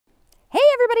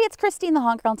everybody, it's Christine the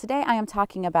Haunt Girl, and today I am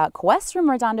talking about Quest from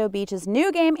Redondo Beach's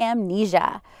new game,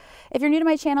 Amnesia. If you're new to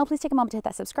my channel, please take a moment to hit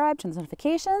that subscribe, turn on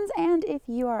notifications, and if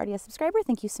you are already a subscriber,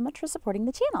 thank you so much for supporting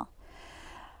the channel.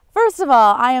 First of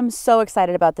all, I am so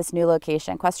excited about this new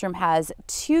location. Quest Room has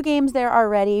 2 games there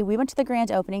already. We went to the grand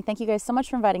opening. Thank you guys so much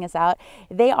for inviting us out.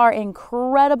 They are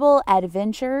incredible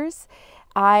adventures.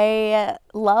 I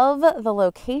love the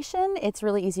location. It's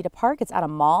really easy to park. It's at a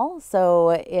mall,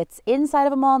 so it's inside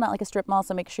of a mall, not like a strip mall,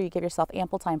 so make sure you give yourself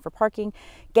ample time for parking,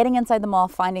 getting inside the mall,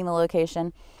 finding the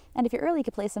location. And if you're early, you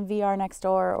could play some VR next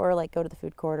door or like go to the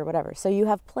food court or whatever. So you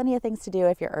have plenty of things to do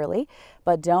if you're early,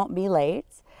 but don't be late.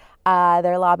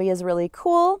 Their lobby is really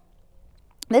cool.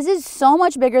 This is so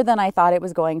much bigger than I thought it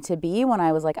was going to be when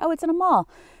I was like, oh, it's in a mall.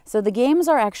 So the games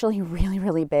are actually really,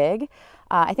 really big.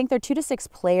 I think they're 2 to 6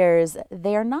 players.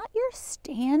 They are not your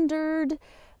standard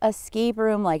escape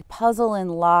room, like puzzle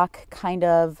and lock kind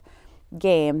of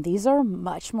game. These are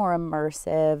much more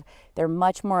immersive. They're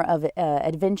much more of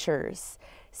adventures.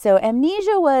 So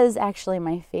Amnesia was actually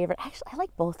my favorite. Actually, I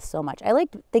like both so much. I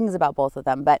liked things about both of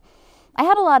them, but I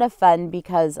had a lot of fun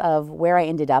because of where I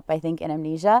ended up, I think, in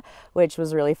Amnesia, which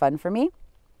was really fun for me.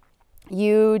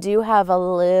 You do have a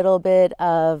little bit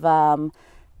of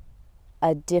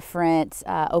a different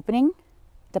opening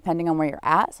depending on where you're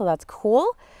at, so that's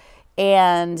cool.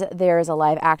 And there's a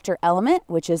live actor element,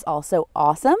 which is also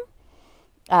awesome.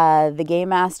 The game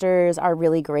masters are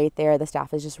really great there. The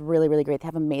staff is just really, really great. They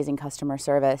have amazing customer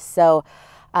service. So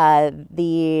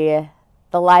the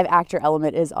live actor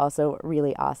element is also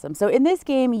really awesome. So in this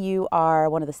game, you are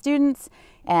one of the students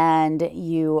and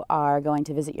you are going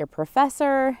to visit your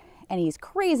professor, and he's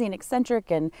crazy and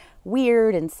eccentric and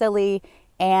weird and silly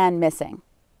and missing.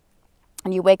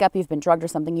 And you wake up, you've been drugged or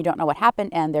something, you don't know what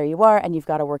happened, and there you are, and you've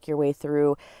got to work your way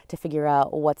through to figure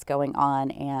out what's going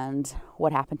on and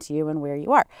what happened to you and where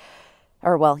you are.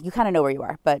 Or, well, you kind of know where you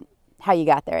are, but how you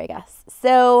got there, I guess.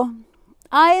 So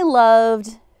I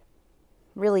loved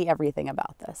really everything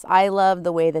about this. I love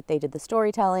the way that they did the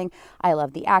storytelling. I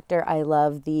love the actor. I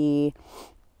love the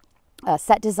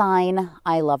set design.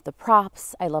 I love the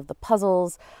props. I love the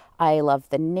puzzles. I love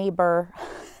the neighbor.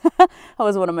 That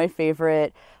was one of my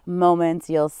favorite moments.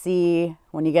 You'll see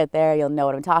when you get there, you'll know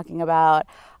what I'm talking about.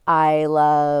 I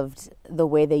loved the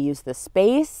way they used the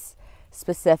space,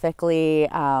 specifically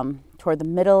toward the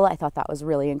middle. I thought that was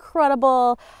really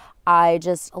incredible. I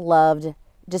just loved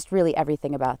really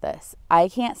everything about this. I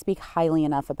can't speak highly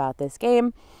enough about this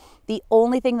game. The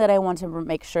only thing that I want to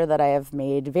make sure that I have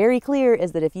made very clear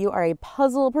is that if you are a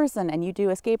puzzle person and you do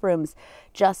escape rooms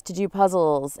just to do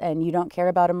puzzles and you don't care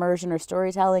about immersion or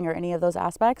storytelling or any of those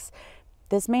aspects,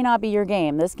 this may not be your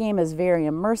game. This game is very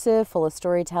immersive, full of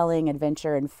storytelling,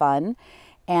 adventure, and fun,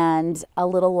 and a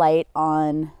little light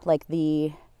on like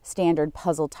the standard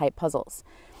puzzle type puzzles.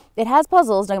 It has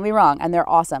puzzles, don't get me wrong, and they're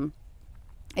awesome.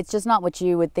 It's just not what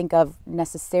you would think of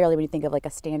necessarily when you think of like a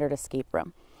standard escape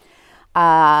room.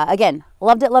 Again,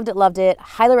 loved it, loved it, loved it.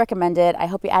 Highly recommend it. I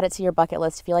hope you add it to your bucket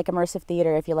list. If you like immersive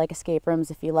theater, if you like escape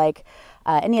rooms, if you like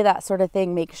any of that sort of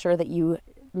thing, make sure that you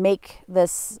make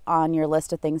this on your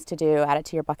list of things to do. Add it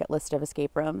to your bucket list of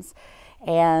escape rooms.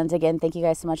 And again, thank you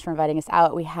guys so much for inviting us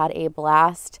out. We had a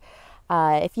blast.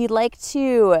 If you'd like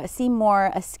to see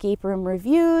more escape room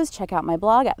reviews, check out my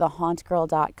blog at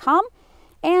thehauntgirl.com.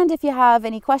 And if you have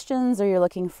any questions or you're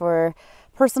looking for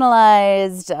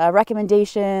personalized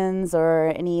recommendations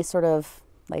or any sort of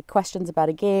like questions about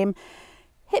a game,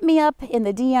 hit me up in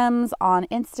the DMs on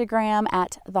Instagram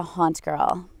at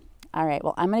thehauntgirl. All right,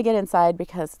 well, I'm going to get inside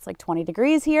because it's like 20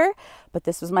 degrees here, but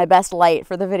this was my best light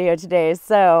for the video today.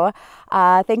 So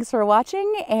thanks for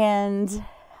watching, and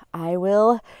I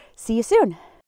will see you soon.